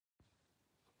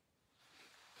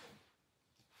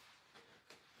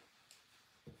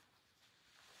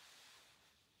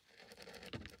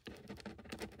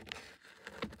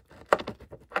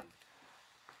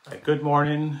Good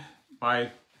morning,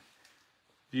 my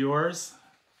viewers.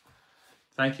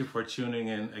 Thank you for tuning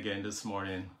in again this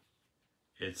morning.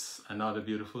 It's another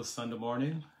beautiful Sunday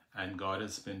morning, and God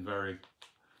has been very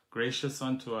gracious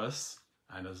unto us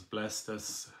and has blessed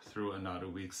us through another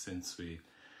week since we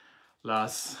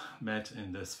last met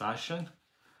in this fashion.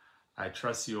 I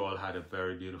trust you all had a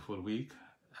very beautiful week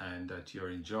and that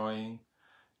you're enjoying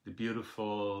the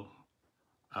beautiful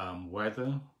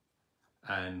weather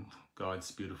and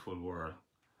God's beautiful world.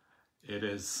 It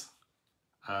is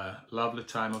a lovely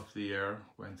time of the year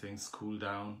when things cool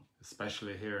down,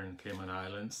 especially here in Cayman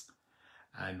Islands,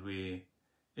 and we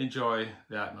enjoy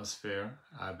the atmosphere.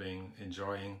 I've been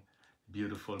enjoying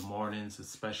beautiful mornings,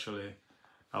 especially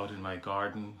out in my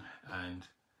garden, and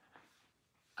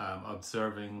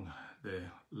observing the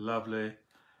lovely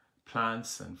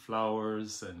plants and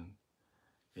flowers and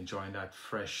enjoying that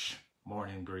fresh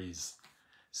morning breeze.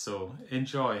 So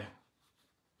enjoy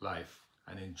life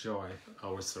and enjoy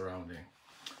our surrounding.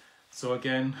 So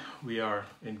again, we are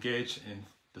engaged in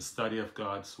the study of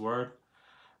God's Word,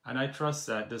 and I trust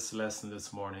that this lesson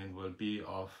this morning will be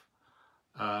of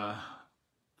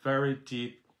very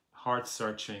deep,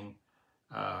 heart-searching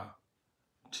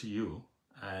to you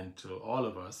and to all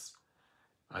of us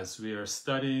as we are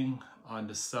studying on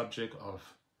the subject of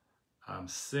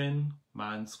sin,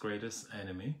 man's greatest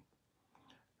enemy.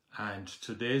 And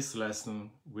today's lesson,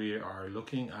 we are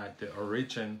looking at the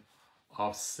origin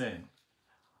of sin.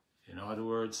 In other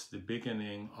words, the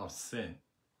beginning of sin.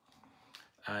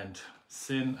 And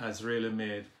sin has really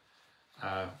made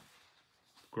a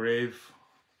grave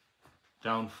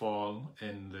downfall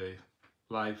in the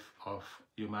life of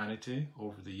humanity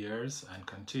over the years and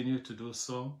continue to do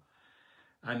so.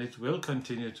 And it will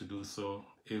continue to do so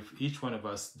if each one of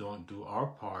us don't do our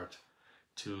part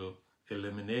to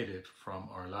eliminate it from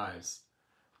our lives.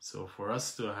 So for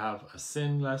us to have a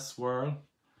sinless world,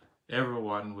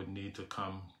 everyone would need to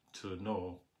come to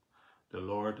know the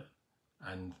Lord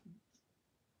and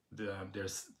the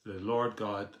Lord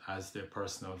God as their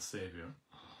personal Savior.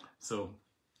 So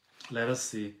let us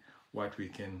see what we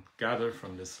can gather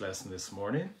from this lesson this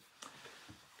morning.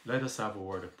 Let us have a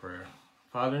word of prayer.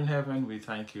 Father in heaven, we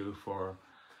thank you for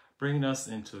bringing us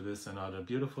into this another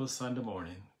beautiful Sunday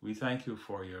morning. We thank you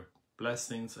for your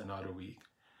blessings another week.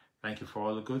 Thank you for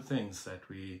all the good things that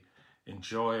we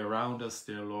enjoy around us,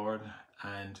 dear Lord.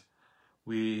 And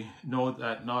we know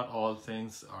that not all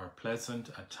things are pleasant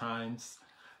at times,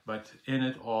 but in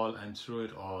it all and through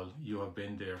it all, you have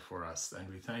been there for us. And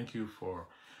we thank you for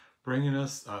bringing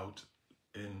us out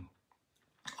in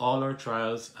all our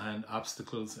trials and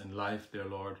obstacles in life, dear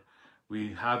Lord.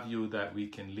 We have you that we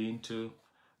can lean to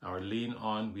or lean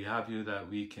on. We have you that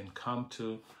we can come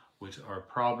to with our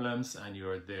problems, and you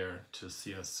are there to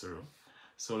see us through.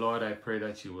 So Lord, I pray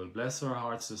that you will bless our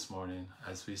hearts this morning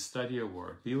as we study your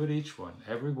word. Be with each one,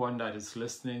 everyone that is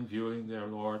listening, viewing, dear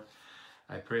Lord.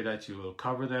 I pray that you will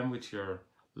cover them with your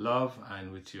love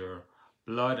and with your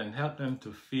blood and help them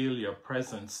to feel your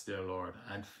presence, dear Lord,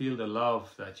 and feel the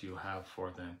love that you have for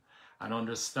them and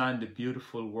understand the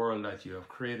beautiful world that you have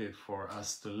created for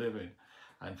us to live in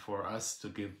and for us to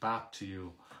give back to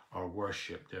you our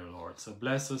worship, dear Lord. So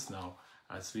bless us now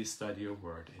as we study your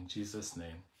word. In Jesus'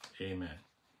 name, amen.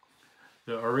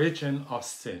 The origin of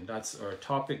sin, that's our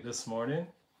topic this morning.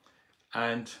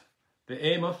 And the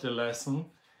aim of the lesson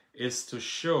is to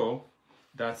show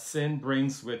that sin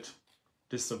brings with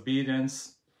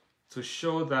disobedience, to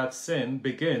show that sin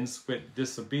begins with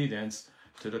disobedience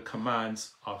to the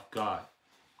commands of God.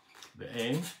 The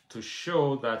aim to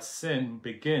show that sin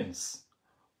begins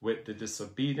with the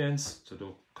disobedience to the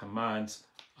commands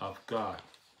of God.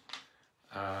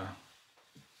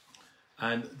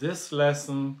 And this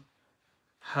lesson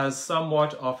has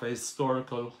somewhat of a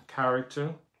historical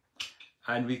character,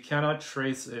 and we cannot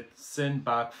trace sin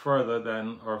back further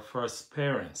than our first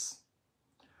parents.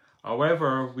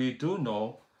 However, we do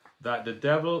know that the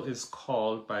devil is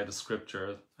called by the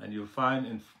scripture, and you'll find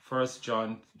in 1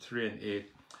 John 3 and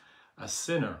 8, a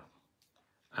sinner.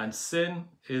 And sin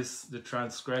is the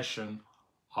transgression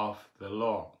of the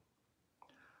law.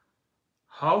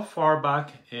 How far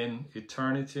back in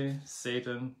eternity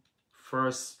Satan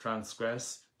first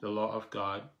transgressed the law of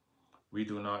God, we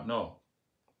do not know.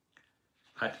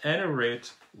 At any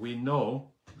rate, we know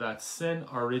that sin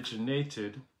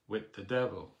originated with the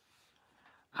devil.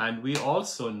 And we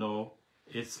also know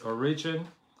its origin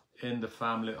in the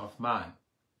family of man.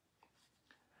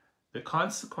 The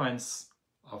consequence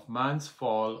of man's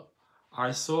fall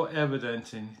are so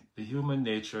evident in the human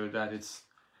nature that its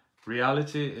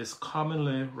reality is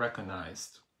commonly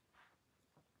recognized.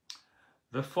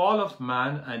 The fall of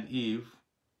man and Eve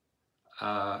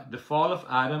The fall of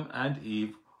Adam and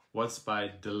Eve was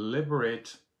by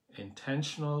deliberate,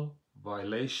 intentional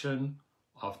violation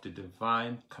of the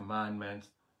divine commandment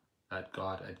that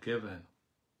God had given.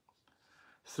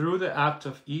 Through the act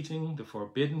of eating the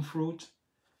forbidden fruit,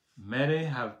 many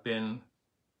have been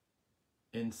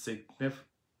insignificant.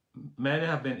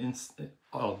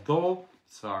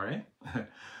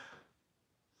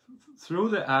 Through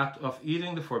the act of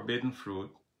eating the forbidden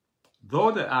fruit,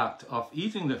 though the act of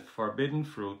eating the forbidden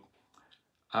fruit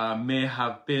may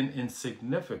have been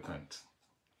insignificant,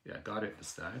 yeah, got it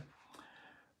this time,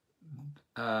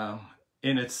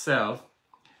 in itself,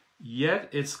 yet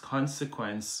its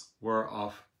consequences were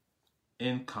of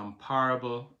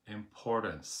incomparable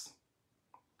importance.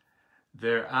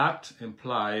 Their act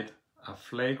implied a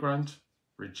flagrant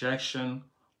rejection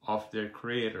of their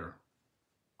Creator,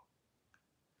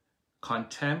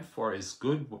 contempt for His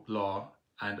good law,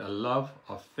 and a love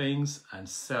of things and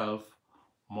self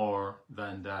more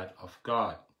than that of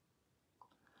God.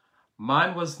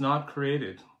 Man was not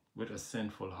created with a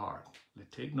sinful heart.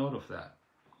 Take note of that.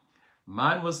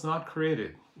 Man was not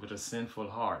created with a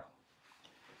sinful heart.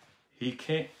 He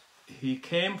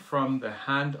came from the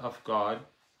hand of God,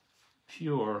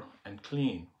 pure and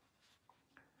clean.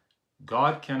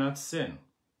 God cannot sin.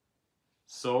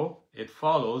 So it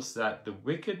follows that the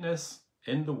wickedness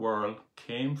in the world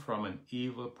came from an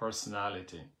evil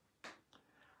personality,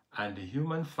 and the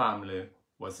human family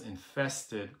was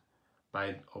infested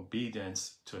by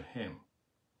obedience to him.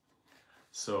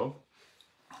 So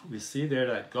we see there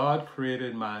that God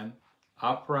created man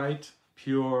upright,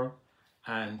 pure,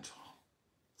 and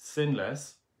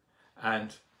sinless,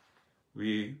 and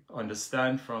we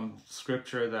understand from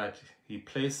scripture that he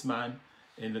placed man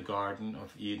in the Garden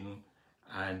of Eden,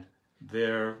 and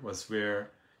there was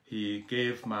where he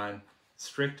gave man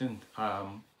strict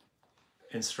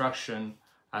instruction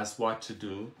as what to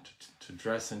do, to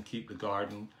dress and keep the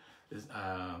garden,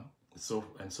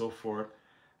 so forth.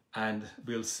 And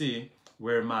we'll see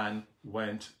where man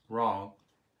went wrong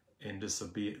in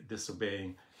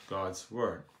disobeying God's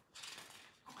word.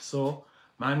 So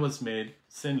man was made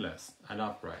sinless and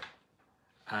upright,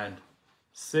 and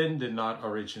sin did not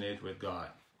originate with God.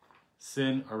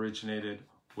 Sin originated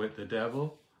with the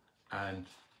devil, and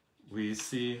we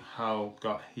see how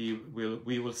God,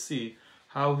 we will see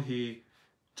how he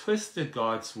twisted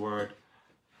God's word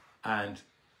and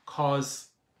caused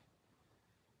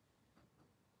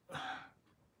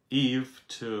Eve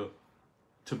to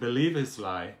believe his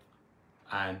lie,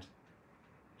 and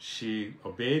she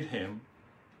obeyed him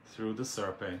through the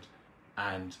serpent,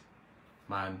 and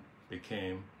man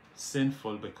became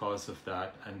sinful because of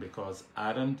that. And because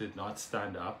Adam did not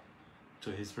stand up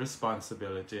to his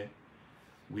responsibility,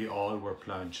 we all were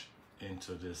plunged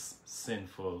into this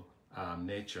sinful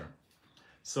nature.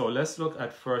 So let's look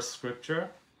at first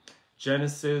scripture,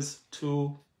 Genesis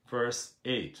 2 verse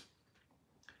 8.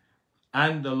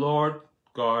 And the Lord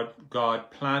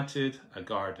God planted a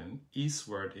garden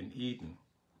eastward in Eden,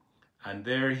 and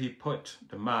there he put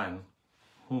the man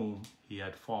whom he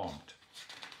had formed.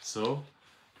 So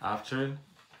after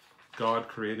God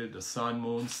created the sun,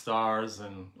 moon, stars,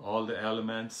 and all the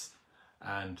elements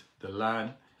and the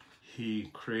land,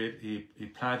 he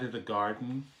planted a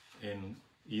garden in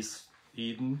East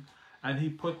Eden, and he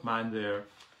put man there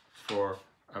for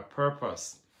a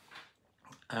purpose.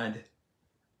 And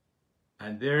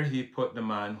there he put the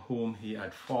man whom he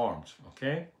had formed.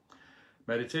 Okay?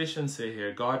 Meditation say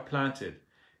here, God planted.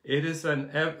 It is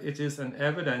an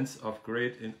evidence of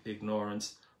great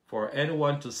ignorance for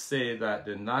anyone to say that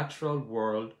the natural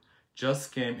world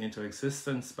just came into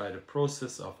existence by the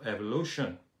process of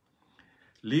evolution,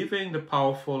 leaving the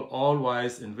powerful,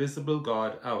 all-wise, invisible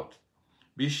God out.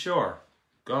 Be sure,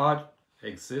 God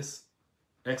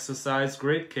exercised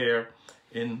great care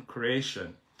in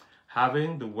creation,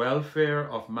 having the welfare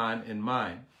of man in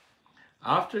mind.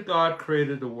 After God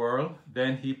created the world,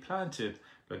 then he planted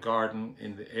the garden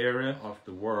in the area of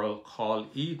the world called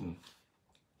Eden.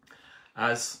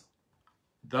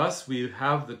 Thus we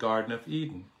have the Garden of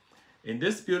Eden. In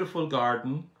this beautiful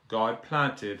garden, God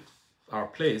planted or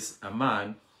placed a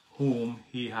man whom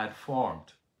he had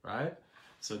formed, right?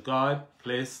 So God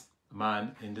placed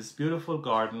man in this beautiful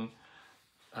garden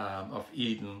of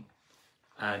Eden,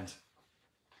 and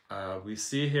we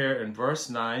see here in verse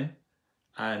 9,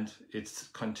 and it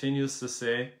continues to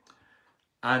say,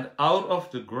 and out of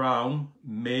the ground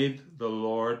made the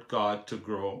Lord God to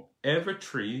grow every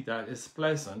tree that is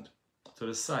pleasant to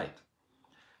the sight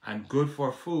and good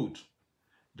for food,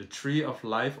 the tree of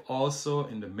life also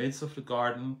in the midst of the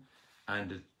garden, and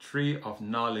the tree of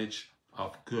knowledge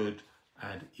of good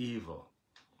and evil.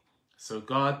 So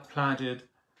God planted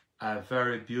a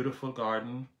very beautiful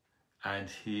garden, and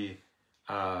he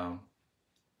and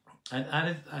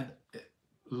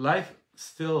life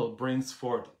still brings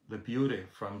forth the beauty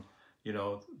from, you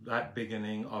know, that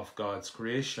beginning of God's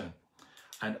creation.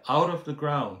 And out of the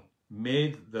ground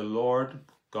made the Lord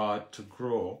God to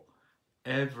grow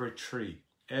every tree,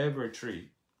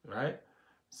 right?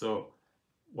 So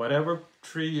whatever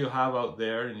tree you have out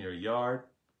there in your yard,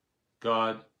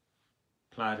 God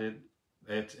planted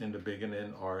it in the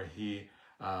beginning, or he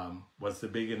was the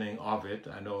beginning of it.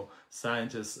 I know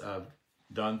scientists have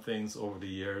done things over the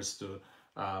years to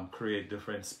create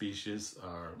different species,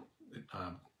 or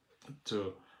I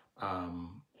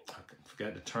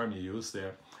forget the term you use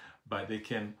there, but they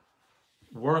can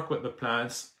work with the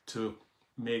plants to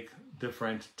make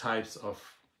different types of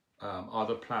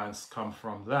other plants come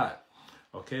from that.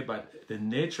 Okay, but the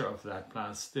nature of that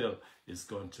plant still is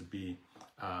going to be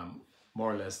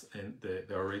more or less in the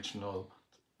original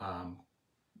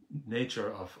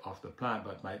nature of the plant,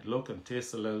 but might look and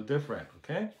taste a little different,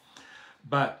 okay?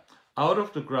 But out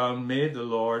of the ground made the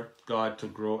Lord God to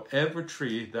grow every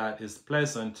tree that is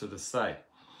pleasant to the sight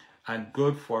and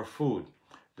good for food.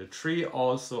 The tree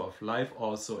also of life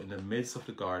also in the midst of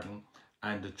the garden,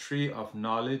 and the tree of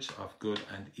knowledge of good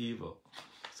and evil.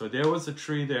 So there was a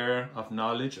tree there of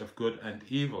knowledge of good and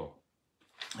evil.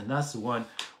 And that's the one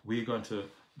we're going to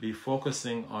be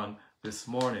focusing on this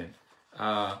morning.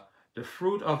 The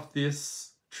fruit of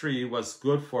this tree was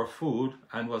good for food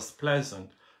and was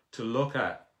pleasant to look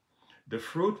at. The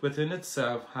fruit within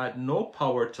itself had no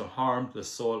power to harm the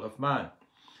soul of man.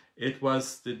 It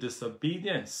was the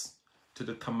disobedience to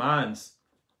the commands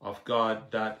of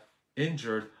God that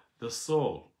injured the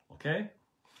soul, okay?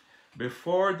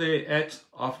 Before they ate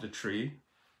of the tree,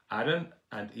 Adam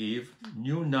and Eve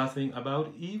knew nothing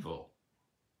about evil.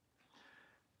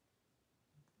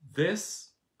 This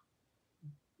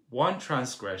one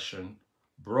transgression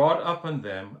brought upon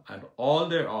them and all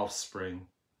their offspring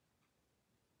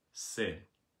sin,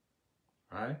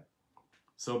 right?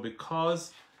 So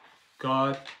because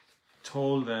God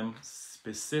told them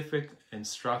specific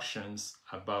instructions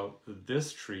about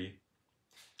this tree,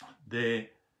 they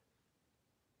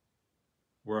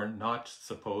were not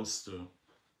supposed to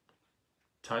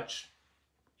touch,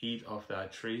 eat of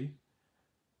that tree,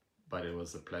 but it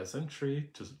was a pleasant tree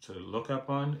to look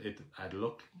upon. It had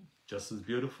looked just as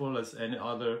beautiful as any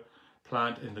other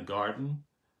plant in the garden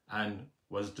and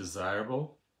was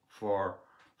desirable for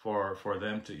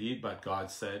them to eat, but God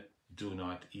said, do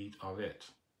not eat of it.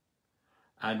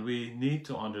 And we need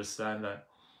to understand that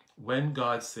when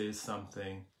God says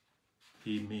something,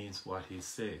 he means what he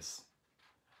says.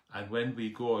 And when we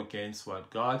go against what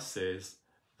God says,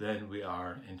 then we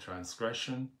are in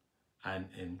transgression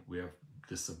and we have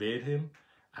disobeyed him,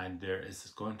 and there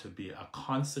is going to be a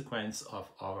consequence of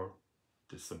our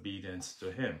disobedience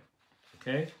to him.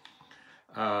 Okay?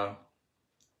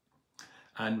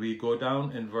 And we go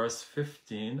down in verse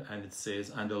 15, and it says,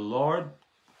 and the Lord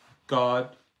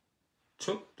God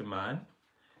took the man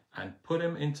and put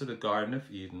him into the Garden of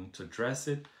Eden to dress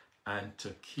it and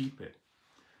to keep it.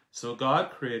 So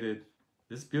God created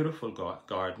this beautiful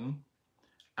garden,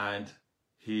 and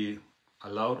he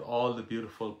allowed all the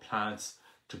beautiful plants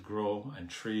to grow and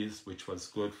trees, which was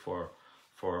good for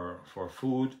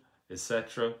food,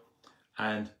 etc.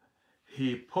 And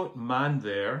he put man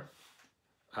there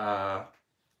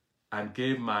and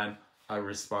gave man a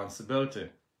responsibility.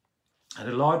 And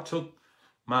the Lord took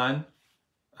man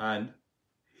and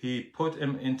he put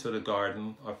him into the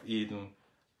Garden of Eden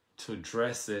to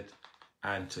dress it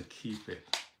and to keep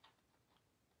it.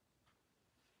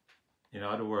 In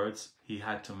other words, he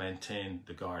had to maintain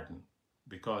the garden,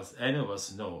 because any of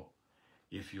us know,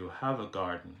 if you have a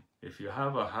garden, if you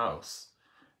have a house,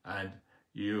 and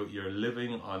you're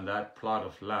living on that plot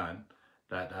of land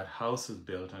that house is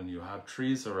built, and you have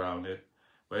trees around it,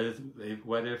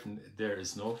 whether if there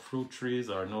is no fruit trees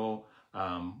or no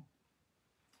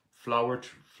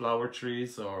flower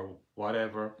trees or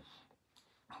whatever,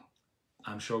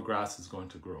 I'm sure grass is going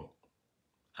to grow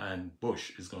and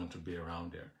bush is going to be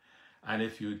around there. And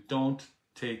if you don't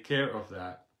take care of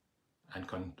that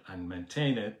and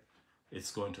maintain it, it's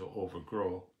going to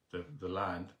overgrow the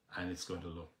land and it's going to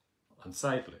look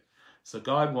unsightly. So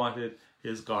God wanted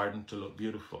his garden to look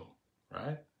beautiful,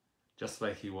 right? Just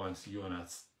like he wants you and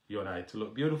I to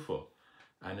look beautiful.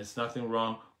 And it's nothing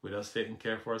wrong with us taking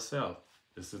care of ourselves.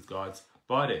 This is God's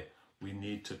body. We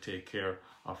need to take care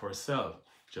of ourselves,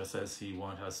 just as he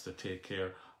wants us to take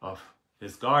care of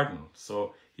his garden.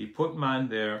 So he put man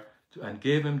there and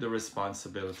gave him the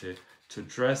responsibility to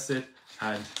dress it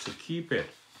and to keep it.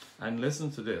 And listen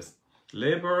to this.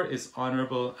 Labor is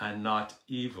honorable and not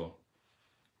evil.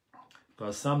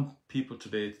 Because some people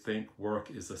today think work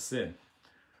is a sin.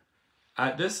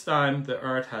 At this time, the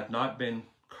earth had not been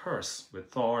cursed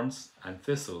with thorns and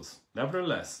thistles.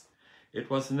 Nevertheless, it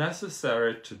was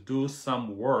necessary to do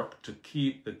some work to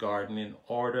keep the garden in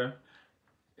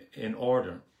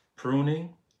order,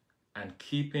 pruning and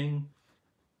keeping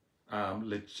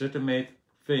legitimate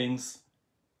things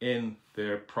in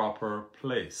their proper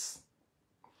place.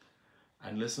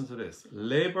 And listen to this.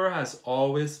 Labor has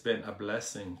always been a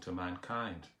blessing to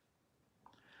mankind.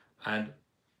 And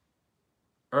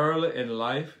early in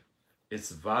life,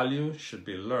 its value should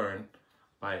be learned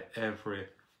by every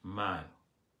man.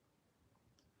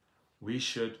 We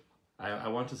should, I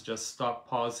want to just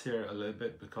pause here a little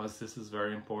bit because this is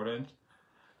very important.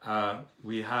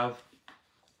 We have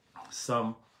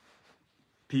some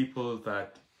people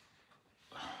that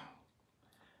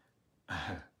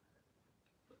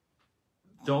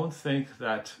don't think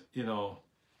that,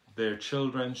 their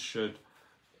children should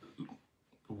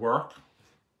work,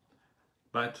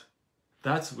 but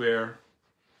that's where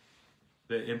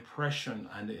the impression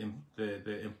and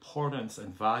the importance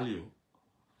and value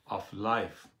of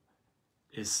life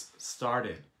is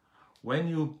started. When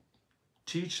you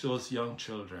teach those young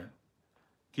children,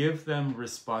 give them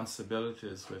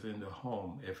responsibilities within the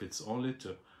home. If it's only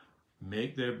to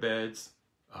make their beds,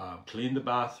 clean the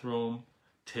bathroom,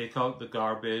 take out the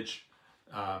garbage,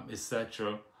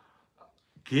 etc.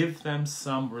 Give them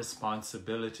some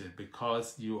responsibility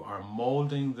because you are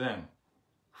molding them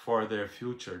for their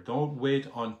future. Don't wait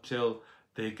until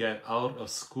they get out of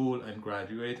school and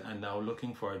graduate and now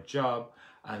looking for a job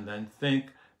and then think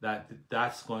that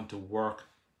that's going to work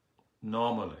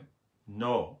normally.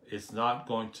 No, it's not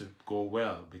going to go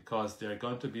well because they're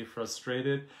going to be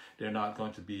frustrated. They're not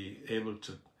going to be able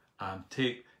to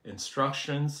take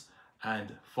instructions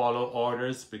and follow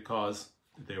orders because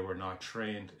they were not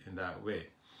trained in that way.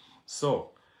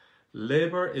 So,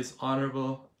 labor is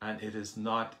honorable and it is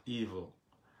not evil.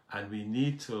 And we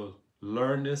need to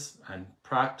learn this and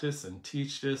practice and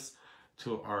teach this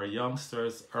to our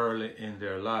youngsters early in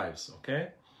their lives, okay?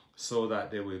 So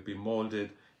that they will be molded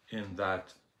in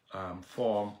that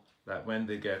form that when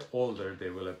they get older, they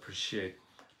will appreciate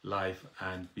life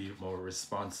and be more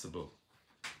responsible.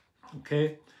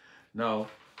 Okay, now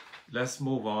let's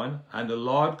move on. And the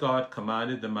Lord God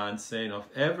commanded the man, saying, of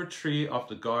every tree of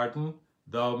the garden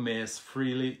thou mayest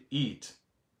freely eat.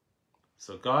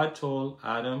 So God told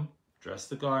Adam, dress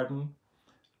the garden,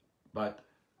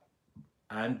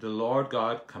 and the Lord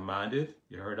God commanded,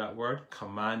 you heard that word,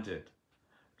 commanded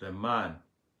the man,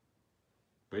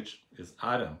 which is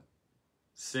Adam,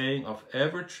 saying, of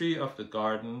every tree of the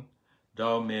garden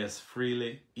thou mayest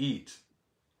freely eat,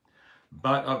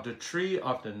 but of the tree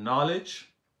of the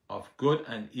knowledge of good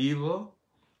and evil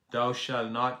thou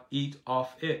shalt not eat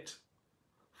of it.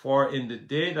 For in the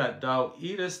day that thou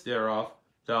eatest thereof,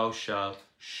 thou shalt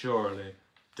surely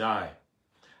die.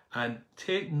 And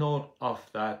take note of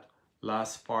that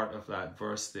last part of that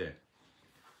verse there.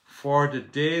 For the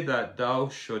day that thou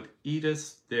should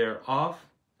eatest thereof,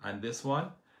 and this one,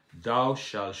 thou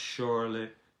shalt surely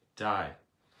die.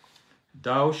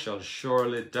 Thou shalt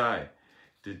surely die.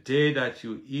 The day that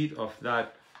you eat of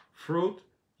that fruit,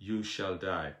 you shall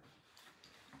die.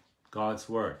 God's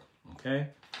word, okay?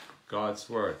 God's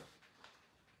word.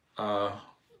 The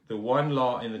one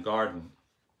law in the garden.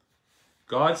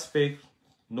 God spake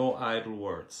no idle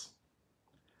words.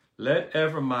 Let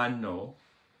every man know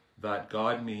that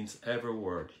God means every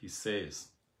word he says.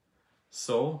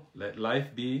 So let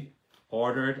life be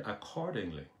ordered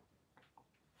accordingly.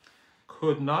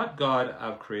 Could not God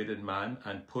have created man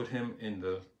and put him in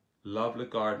the lovely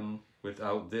garden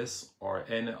without this or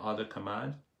any other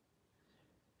command?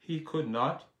 He could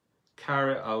not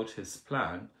carry out his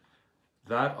plan,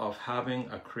 that of having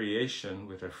a creation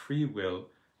with a free will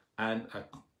and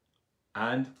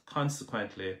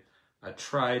consequently a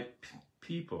tried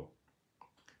people.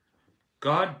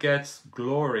 God gets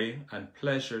glory and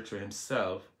pleasure to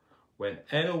himself when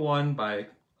anyone by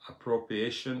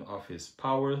appropriation of his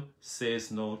power says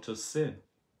no to sin.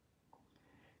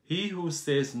 He who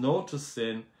says no to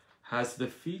sin has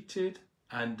defeated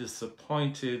and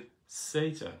disappointed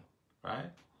Satan,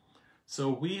 right? So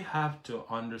we have to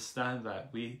understand that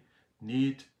we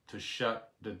need to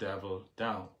shut the devil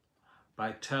down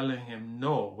by telling him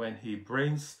no when he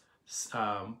brings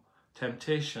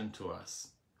temptation to us.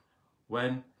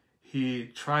 When he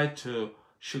tried to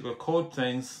sugarcoat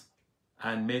things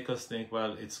and make us think,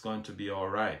 well, it's going to be all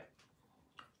right.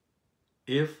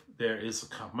 If there is a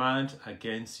command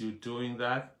against you doing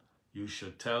that, you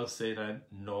should tell Satan,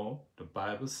 no, the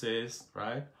Bible says,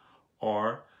 right?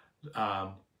 or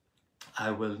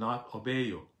I will not obey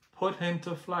you. Put him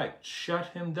to flight. Shut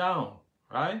him down,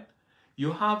 right?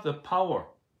 You have the power.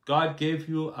 God gave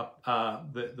you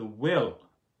the will,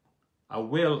 a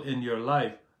will in your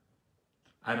life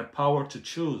and a power to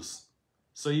choose.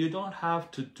 So you don't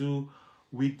have to do,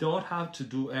 we don't have to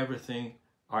do everything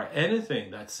or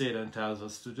anything that Satan tells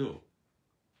us to do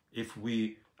if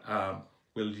we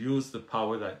will use the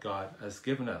power that God has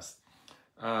given us.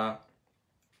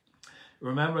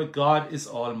 Remember, God is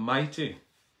almighty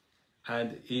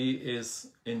and he is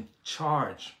in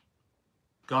charge.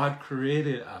 God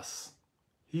created us.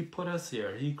 He put us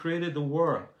here. He created the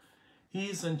world.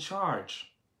 He's in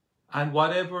charge. And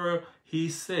whatever he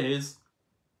says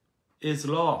is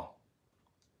law.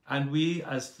 And we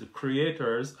as the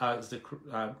creators, as the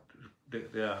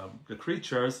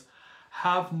creatures,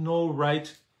 have no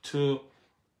right to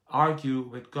argue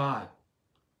with God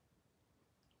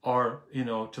or,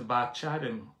 to backchat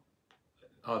him,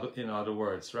 in other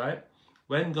words, right?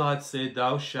 When God said,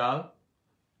 thou shalt,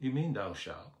 he means thou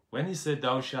shalt. When he said,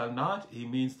 thou shalt not, he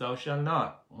means thou shalt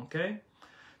not, okay?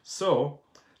 So,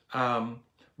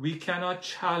 we cannot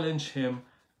challenge him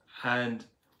and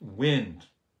win.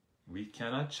 We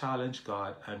cannot challenge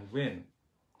God and win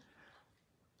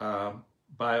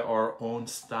by our own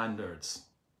standards.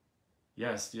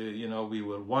 Yes, we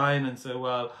will whine and say,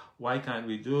 well, why can't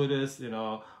we do this? We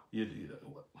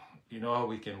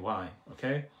can whine,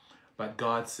 okay? But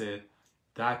God said,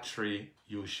 that tree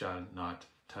you shall not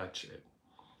touch it.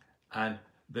 And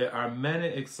there are many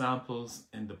examples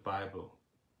in the Bible,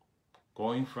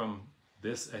 going from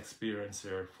this experience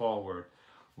here forward,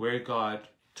 where God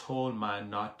told man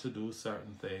not to do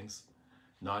certain things,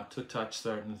 not to touch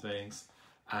certain things,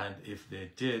 and if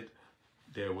they did,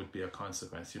 there would be a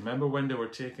consequence. You remember when they were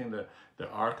taking the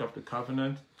Ark of the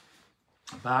Covenant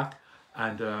back,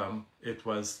 and it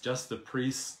was just the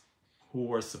priests who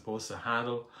were supposed to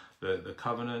handle the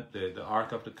covenant, the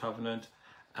Ark of the Covenant,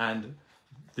 and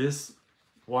this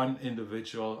one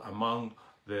individual among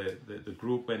the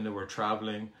group, when they were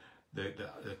traveling,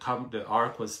 the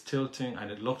ark was tilting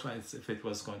and it looked as if it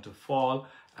was going to fall,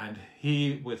 and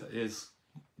he, with his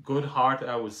good heart,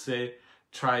 I would say,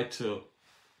 tried to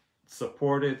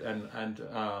support it and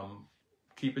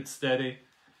keep it steady,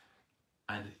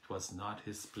 and it was not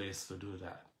his place to do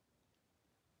that.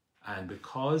 And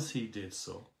because he did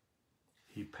so,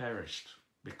 he perished,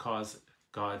 because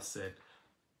God said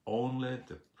only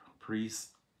the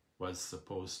priest was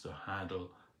supposed to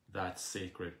handle that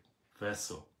sacred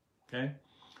vessel. Okay?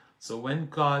 So when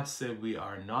God said we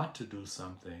are not to do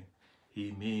something,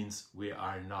 he means we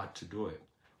are not to do it,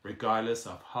 regardless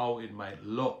of how it might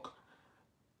look,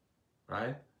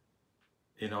 right?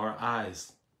 In our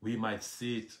eyes, we might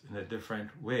see it in a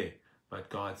different way, but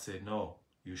God said, no,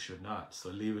 you should not. So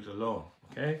leave it alone,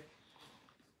 okay?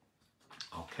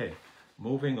 Okay,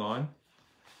 moving on.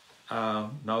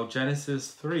 Now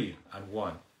Genesis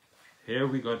 3:1. Here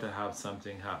we're going to have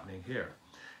something happening here.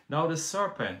 Now the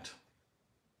serpent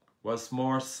was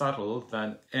more subtle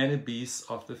than any beast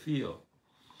of the field,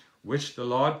 which the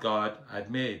Lord God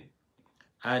had made.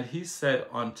 And he said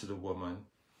unto the woman,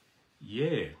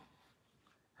 Yea,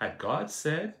 had God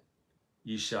said,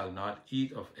 Ye shall not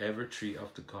eat of every tree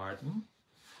of the garden?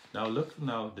 Now look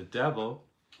now, the devil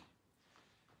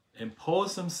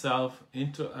imposed himself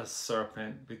into a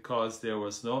serpent because there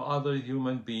was no other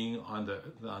human being on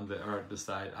the earth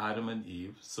beside Adam and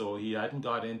Eve, so he hadn't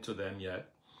got into them yet.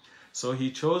 So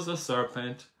he chose the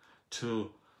serpent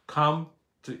to come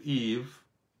to Eve,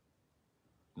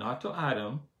 not to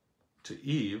Adam, to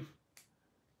Eve,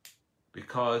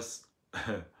 because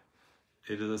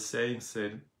it is a saying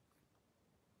said,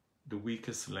 the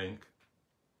weakest link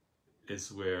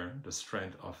is where the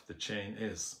strength of the chain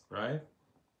is, right?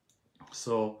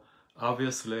 So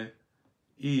obviously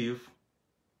Eve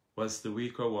was the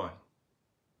weaker one.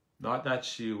 Not that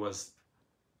she was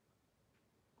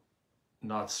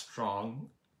not strong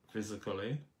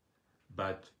physically,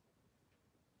 but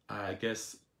I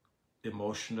guess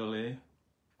emotionally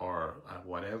or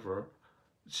whatever,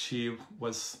 she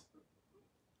was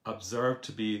observed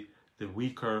to be the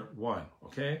weaker one,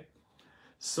 okay?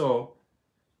 So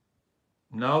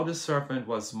now the serpent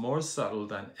was more subtle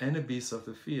than any beast of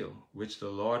the field, which the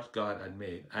Lord God had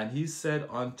made. And he said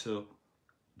unto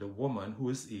the woman, who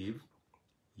is Eve,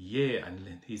 Yea,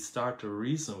 and he started to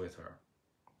reason with her.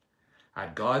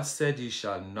 Had God said, Ye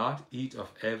shall not eat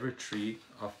of every tree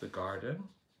of the garden?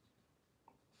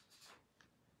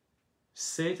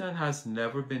 Satan has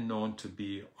never been known to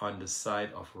be on the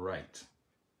side of right.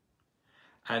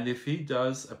 And if he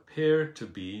does appear to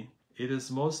be, it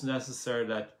is most necessary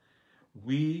that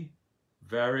we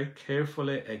very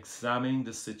carefully examine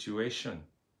the situation,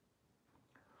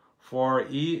 for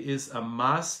he is a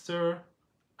master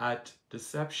at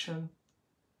deception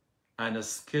and a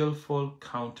skillful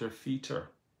counterfeiter.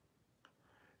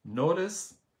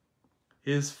 Notice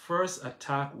his first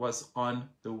attack was on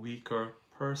the weaker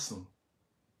person.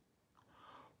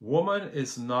 Woman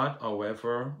is not,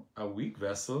 however, a weak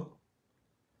vessel,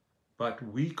 but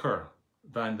weaker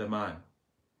than the man.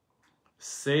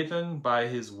 Satan, by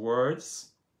his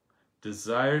words,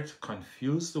 desired to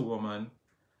confuse the woman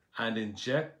and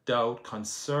inject doubt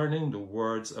concerning the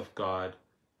words of God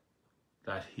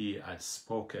that he had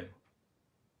spoken.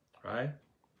 Right?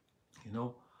 You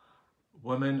know,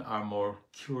 women are more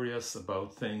curious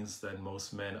about things than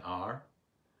most men are.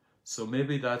 So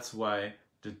maybe that's why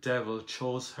the devil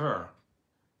chose her,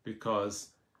 because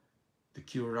the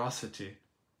curiosity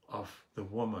of the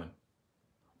woman.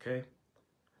 Okay?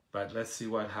 But let's see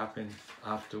what happened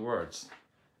afterwards.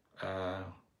 And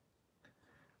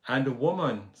the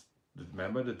woman,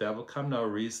 remember the devil come now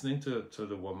reasoning to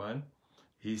the woman.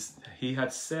 He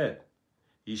had said,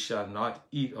 "Ye shall not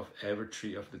eat of every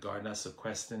tree of the garden." That's a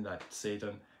question that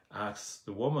Satan asked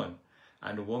the woman.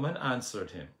 And the woman answered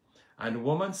him. And the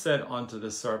woman said unto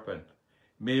the serpent,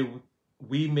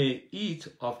 we may eat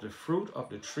of the fruit of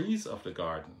the trees of the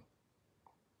garden.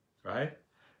 Right?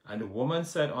 And the woman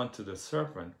said unto the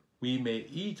serpent, we may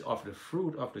eat of the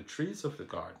fruit of the trees of the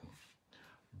garden.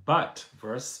 But,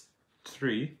 verse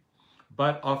 3,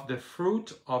 but of the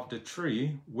fruit of the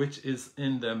tree which is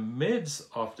in the midst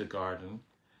of the garden,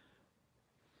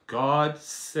 God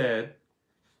said,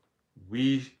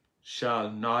 we shall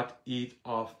not eat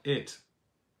of it,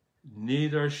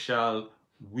 neither shall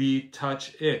we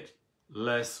touch it,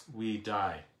 lest we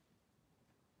die.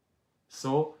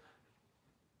 So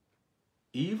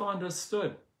Eve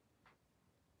understood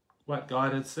what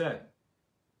God had said,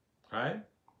 right?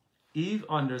 Eve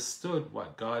understood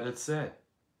what God had said.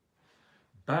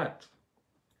 But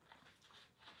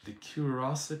the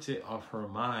curiosity of her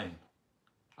mind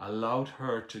allowed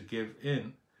her to give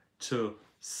in to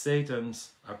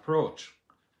Satan's approach.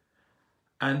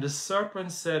 And the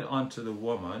serpent said unto the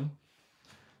woman,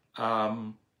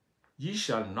 ye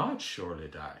shall not surely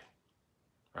die.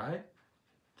 Right?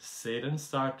 Satan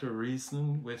started to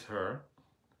reason with her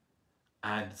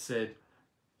and said,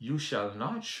 you shall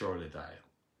not surely die.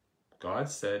 God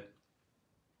said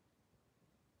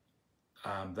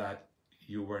that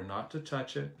you were not to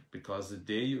touch it, because the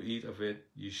day you eat of it,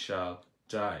 you shall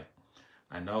die.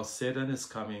 And now Satan is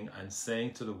coming and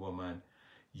saying to the woman,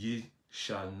 ye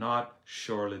shall not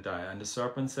surely die. And the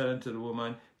serpent said unto the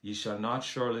woman, ye shall not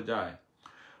surely die.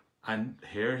 And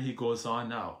here he goes on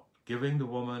now, giving the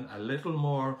woman a little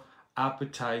more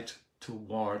appetite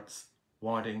towards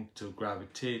wanting to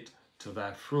gravitate to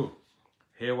that fruit.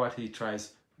 Hear what he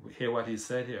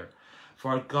said here.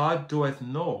 For God doeth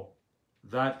know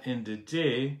that in the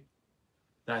day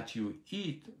that you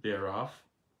eat thereof,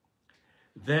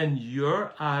 then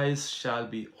your eyes shall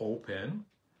be open,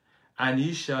 and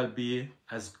ye shall be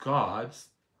as gods,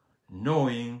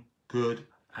 knowing good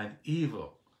and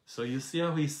evil. So you see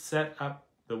how he set up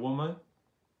the woman?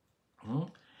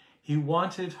 He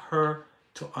wanted her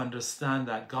to understand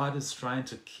that God is trying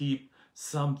to keep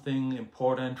something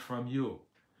important from you.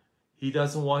 He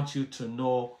doesn't want you to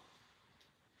know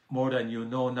more than you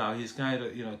know now. He's going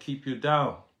to, keep you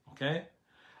down, okay?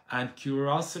 And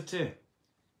curiosity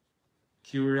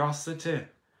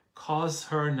caused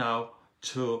her now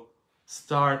to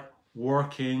start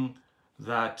working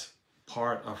that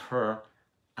part of her,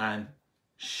 and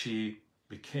she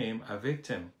became a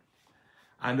victim.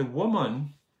 And the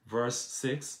woman, verse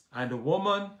 6, and the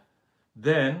woman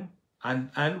then,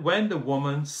 and when the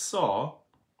woman saw,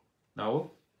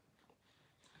 now,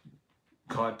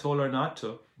 God told her not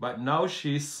to, but now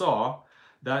she saw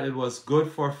that it was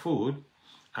good for food,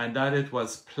 and that it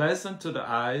was pleasant to the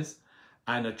eyes,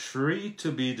 and a tree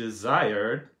to be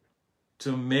desired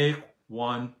to make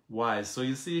one wise. So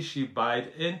you see, she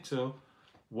bought into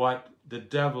what the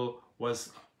devil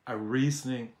was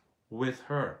reasoning with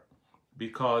her,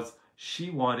 because she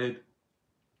wanted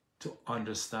to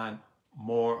understand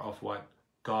more of what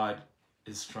God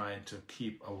is trying to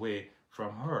keep away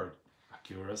from her, a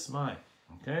curious mind.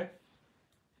 Okay?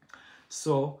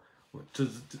 So,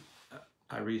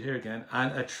 I read here again,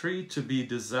 and a tree to be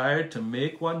desired to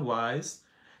make one wise,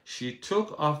 she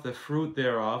took of the fruit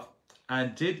thereof,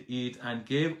 and did eat, and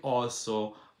gave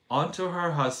also unto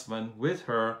her husband with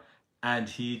her, and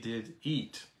he did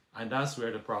eat. And that's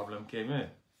where the problem came in.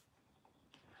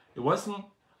 It wasn't,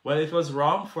 well, it was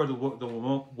wrong for the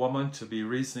woman to be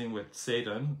reasoning with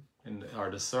Satan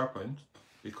or the serpent,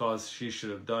 because she should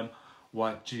have done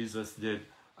what Jesus did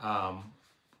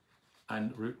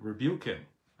and rebuke him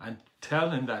and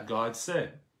tell him that God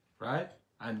said, right?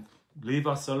 And leave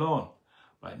us alone.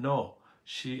 But no,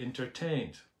 she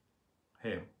entertained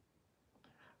him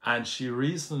and she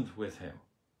reasoned with him.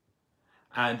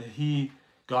 And he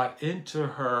got into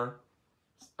her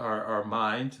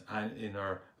mind and in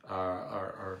her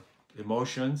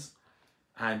emotions,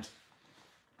 and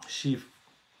she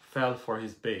fell for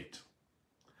his bait.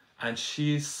 And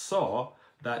she saw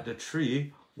that the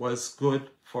tree was good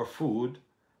for food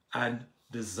and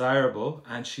desirable,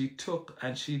 and she took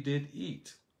and she did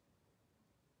eat.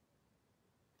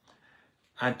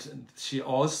 And she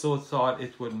also thought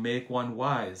it would make one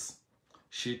wise.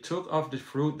 She took of the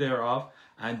fruit thereof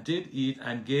and did eat,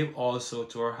 and gave also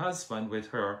to her husband with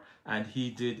her, and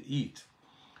he did eat.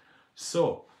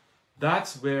 So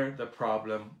that's where the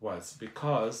problem was,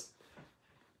 because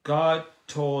God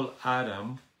told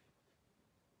Adam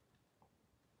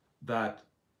that,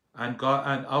 and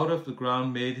out of the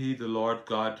ground made he the Lord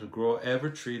God to grow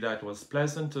every tree that was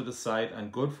pleasant to the sight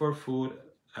and good for food,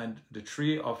 and the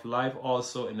tree of life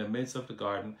also in the midst of the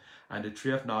garden, and the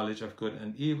tree of knowledge of good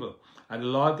and evil. And the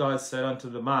Lord God said unto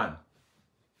the man,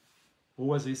 who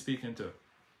was he speaking to?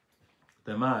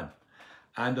 The man.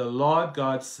 And the Lord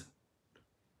God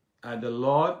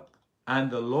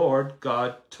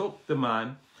took the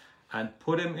man and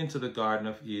put him into the Garden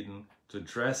of Eden to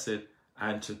dress it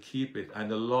and to keep it. And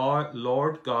the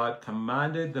Lord God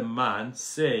commanded the man,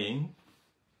 saying,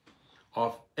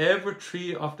 of every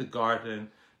tree of the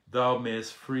garden thou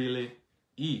mayest freely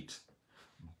eat,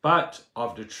 but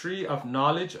of the tree of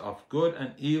knowledge of good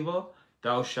and evil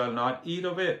thou shalt not eat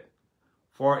of it.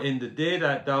 For in the day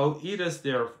that thou eatest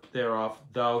thereof,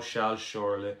 thou shalt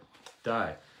surely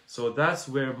die. So that's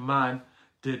where man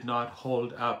did not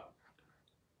hold up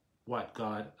what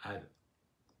God had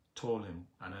told him.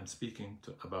 And I'm speaking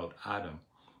about Adam.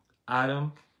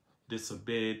 Adam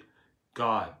disobeyed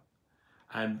God.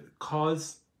 And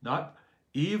not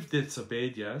Eve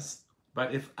disobeyed, yes,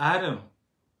 but if Adam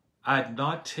had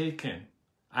not taken,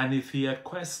 and if he had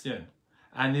questioned,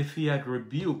 and if he had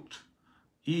rebuked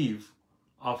Eve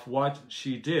of what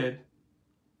she did,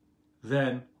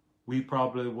 then we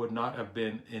probably would not have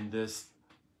been in this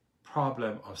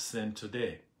problem of sin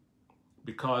today.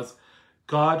 Because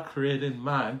God created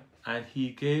man and he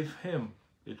gave him,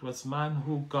 it was man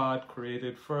who God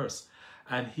created first,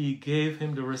 and he gave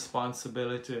him the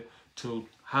responsibility to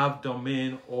have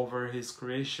domain over his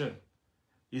creation.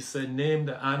 He said, name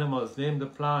the animals, name the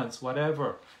plants,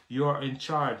 whatever. You are in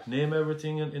charge. Name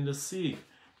everything in the sea.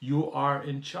 You are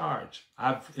in charge.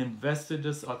 I've invested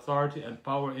this authority and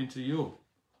power into you.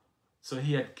 So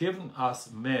he had given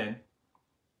us men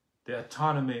the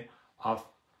autonomy of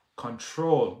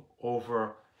control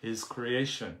over his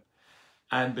creation.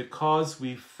 And because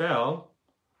we fell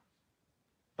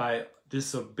by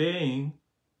disobeying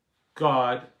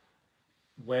God,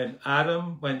 when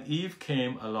Eve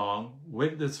came along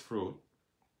with this fruit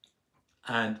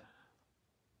and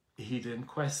he didn't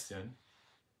question,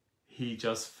 he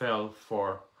just fell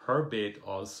for her bait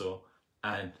also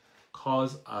and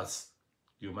caused us,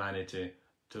 humanity,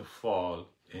 to fall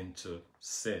into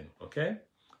sin. Okay?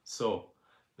 So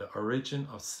the origin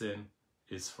of sin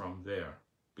is from there,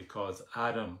 because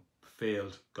Adam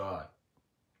failed God.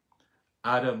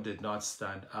 Adam did not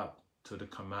stand up to the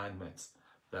commandments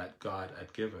that God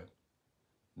had given.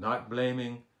 Not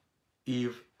blaming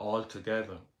Eve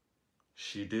altogether.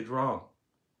 She did wrong.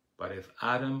 But if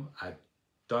Adam had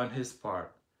done his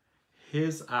part,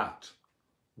 his act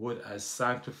would have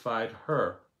sanctified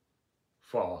her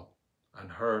fall and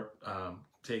her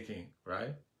taking,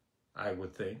 right? I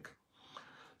would think.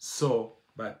 So,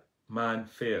 but man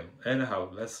failed. Anyhow,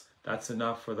 that's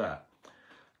enough for that.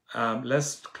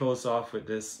 Let's close off with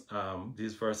this,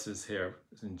 these verses here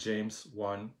in James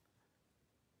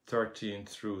 1:13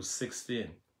 through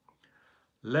 16.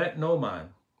 Let no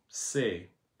man say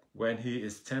when he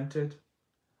is tempted,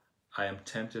 I am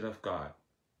tempted of God.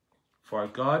 For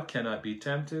God cannot be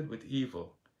tempted with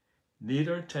evil,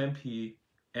 neither tempt he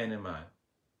any man.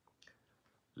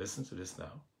 Listen to this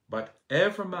now. But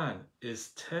every man is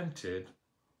tempted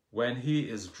when he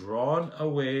is drawn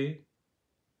away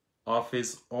of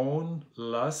his own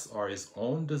lust or his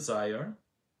own desire,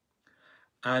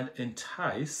 and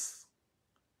enticed.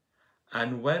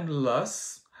 And when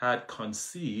lust had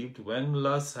conceived, when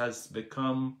lust has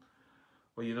become,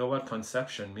 well, you know what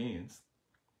conception means?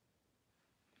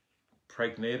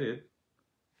 Pregnated,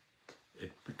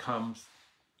 it becomes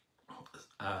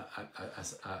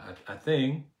a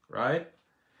thing, right?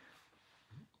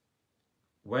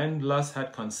 When lust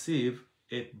had conceived,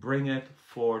 it bringeth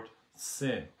forth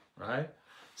sin, right?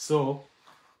 So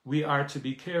we are to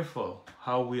be careful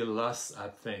how we lust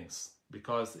at things,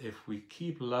 because if we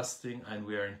keep lusting and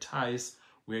we are enticed,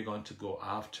 we're going to go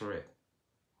after it,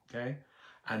 okay?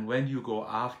 And when you go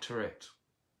after it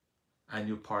and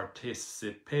you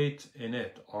participate in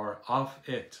it or of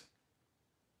it,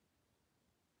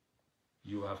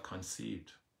 you have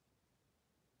conceived.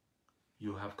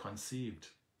 You have conceived,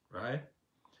 right?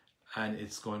 And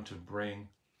it's going to bring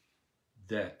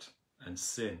death and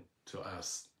sin to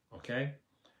us, okay?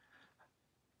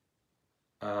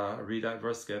 Read that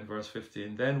verse again, verse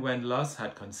 15. Then when lust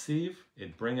had conceived,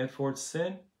 it bringeth forth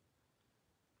sin.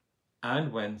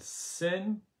 And when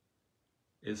sin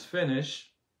is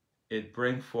finished, it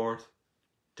brings forth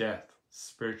death,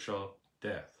 spiritual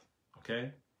death,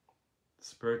 okay?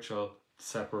 Spiritual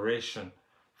separation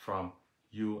from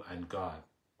you and God.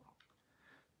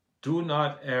 Do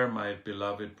not err, my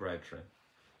beloved brethren.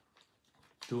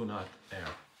 Do not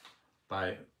err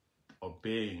by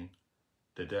obeying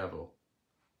the devil.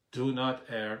 Do not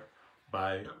err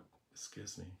by,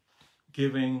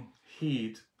 giving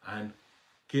heed and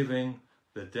giving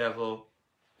the devil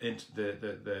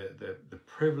the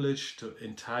privilege to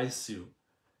entice you.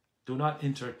 Do not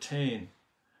entertain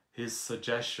his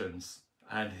suggestions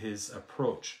and his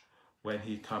approach when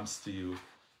he comes to you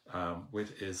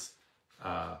with his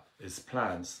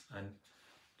plans and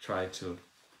try to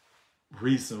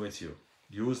reason with you.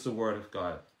 Use the word of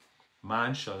God.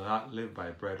 Man shall not live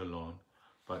by bread alone,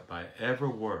 but by every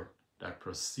word that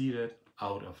proceeded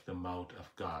out of the mouth of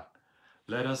God.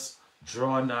 Let us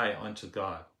draw nigh unto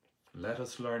God. Let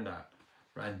us learn that.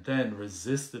 And then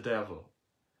resist the devil,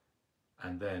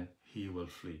 and then he will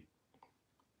flee.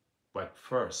 But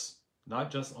first,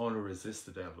 not just only resist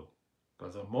the devil,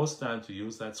 because most times we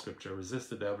use that scripture, resist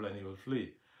the devil and he will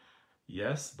flee.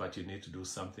 Yes, but you need to do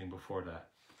something before that.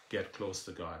 Get close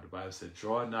to God. The Bible says,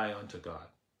 draw nigh unto God.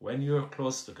 When you're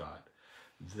close to God,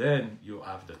 then you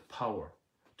have the power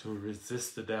to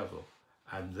resist the devil,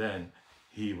 and then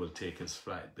he will take his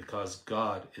flight, because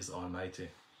God is almighty.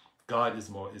 God is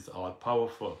all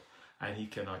powerful, and he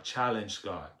cannot challenge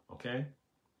God, okay,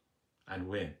 and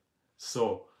win.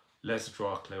 So let's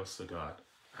draw close to God,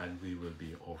 and we will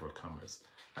be overcomers.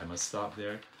 I must stop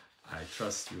there. I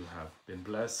trust you have been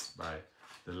blessed by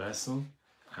the lesson,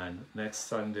 and next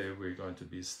Sunday we're going to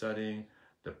be studying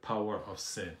the power of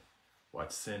sin,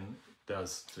 what sin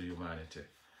does to humanity.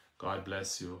 God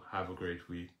bless you. Have a great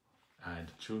week, and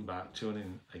tune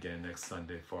in again next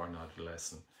Sunday for another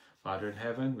lesson. Father in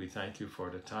heaven, we thank you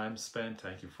for the time spent.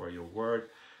 Thank you for your word.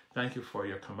 Thank you for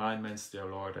your commandments, dear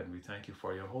Lord, and we thank you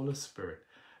for your Holy Spirit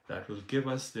that will give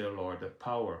us, dear Lord, the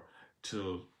power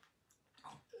to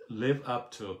live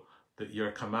up to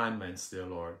your commandments, dear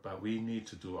Lord, but we need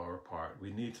to do our part.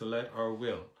 We need to let our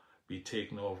will be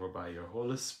taken over by your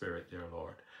Holy Spirit, dear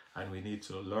Lord, and we need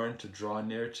to learn to draw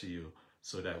near to you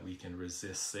so that we can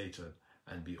resist Satan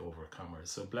and be overcomers.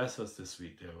 So bless us this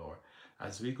week, dear Lord,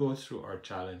 as we go through our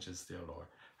challenges, dear Lord.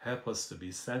 Help us to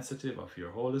be sensitive of your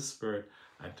Holy Spirit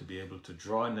and to be able to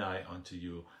draw nigh unto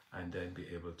you and then be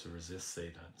able to resist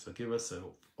Satan. So give us an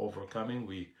overcoming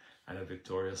week and a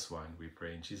victorious one. We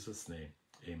pray in Jesus' name.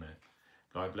 Amen.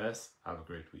 God bless. Have a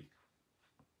great week.